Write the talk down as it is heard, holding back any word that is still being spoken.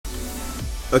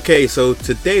Okay, so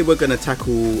today we're gonna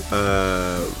tackle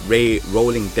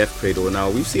rolling death cradle. Now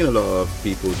we've seen a lot of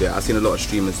people do it. I've seen a lot of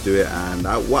streamers do it, and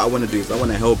what I want to do is I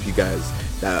want to help you guys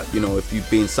that, you know, if you've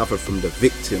been suffered from the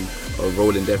victim of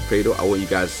rolling death cradle, I want you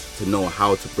guys to know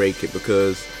how to break it,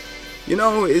 because you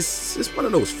know it's one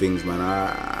of those things, man.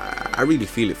 I really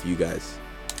feel it for you guys.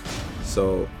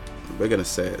 So we're gonna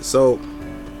say it. So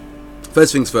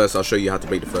first things first, I'll show you how to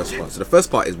break the first part. So the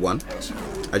first part is 1.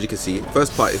 As you can see,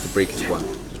 first part is to break is 1.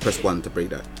 Just press 1 to break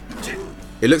that.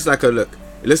 It looks like a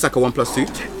 1 plus 2,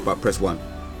 but press 1,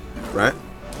 right?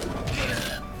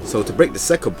 So to break the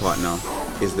second part now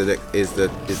is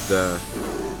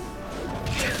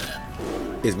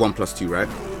 1 plus 2, right?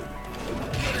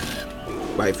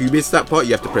 But if you miss that part,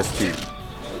 you have to press 2,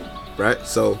 right?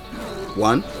 So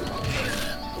 1.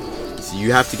 So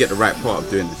you have to get the right part of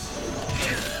doing this.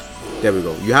 There we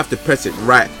go. You have to press it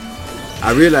right.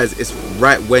 I realize it's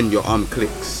right when your arm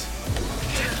clicks,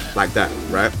 like that,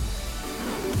 right?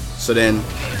 So then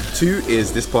 2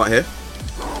 is this part here.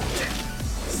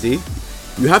 See,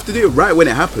 you have to do it right when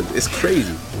it happens. It's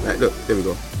crazy. Right, look, there we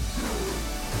go.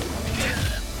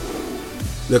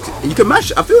 Look, you can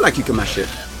mash it. I feel like you can mash it.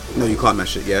 No, you can't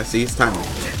mash it. Yeah, see, it's timed.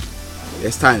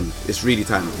 It's timed. It's really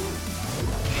timed.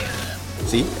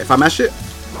 See, if I mash it,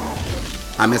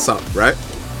 I mess up, right?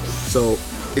 So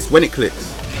it's when it clicks.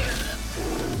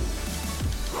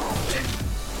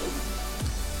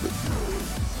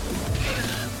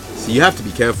 So you have to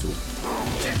be careful.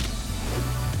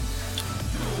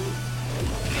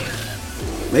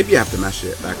 Maybe you have to mash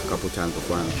it like a couple times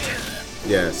before.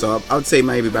 Yeah, so I would say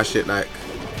maybe mash it like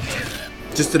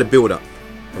just to the build up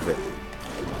of it.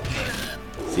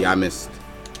 See, I missed.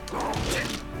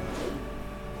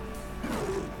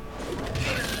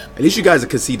 At least you guys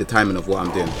can see the timing of what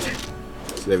I'm doing.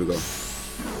 So there we go.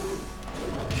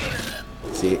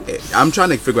 See, I'm trying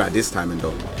to figure out this timing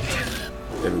though.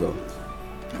 There we go.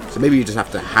 So maybe you just have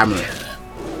to hammer it.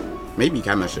 Maybe you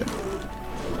can mash it.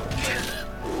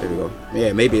 There we go.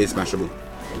 Yeah, maybe it's mashable.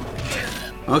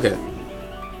 Okay.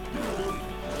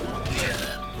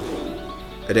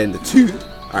 And then the 2.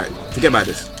 Alright, forget about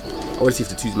this. I want to see if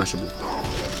the 2 is mashable.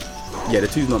 Yeah, the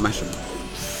 2 is not mashable.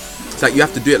 It's like you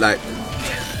have to do it like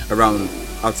around,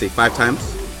 I'd say 5 times.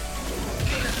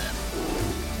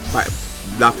 But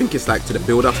I think it's like to the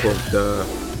build up of the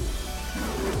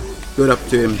build up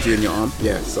to him doing your arm.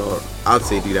 Yeah, so I'd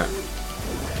say do that.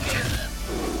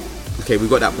 Okay, we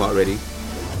got that part ready.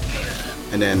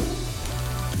 And then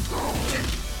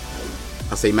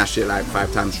I'll say mash it like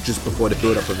 5 times just before the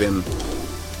build up of him,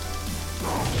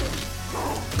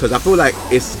 because I feel like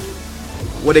it's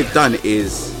what they've done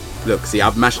is, look, see,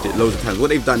 I've mashed it loads of times. What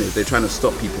they've done is they're trying to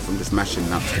stop people from just mashing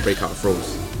now to break out of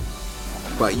throws,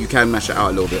 but you can mash it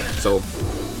out a little bit. So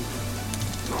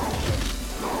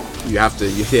you have to,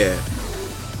 yeah.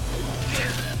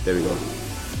 There we go.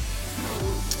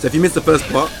 So if you miss the first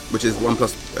part, which is 1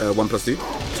 plus 2,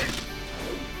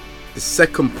 the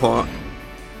second part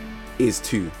is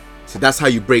 2. So that's how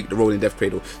you break the rolling death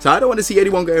cradle. So I don't want to see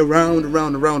anyone going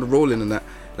around rolling and that.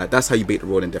 Like, that's how you break the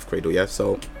rolling death cradle. Yeah.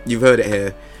 So you've heard it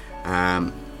here.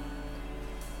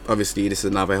 Obviously, this is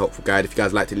another helpful guide. If you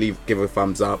guys like to give a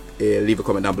thumbs up, leave a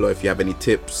comment down below if you have any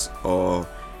tips or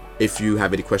if you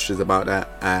have any questions about that,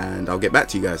 and I'll get back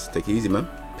to you guys. Take it easy, man.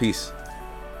 Peace.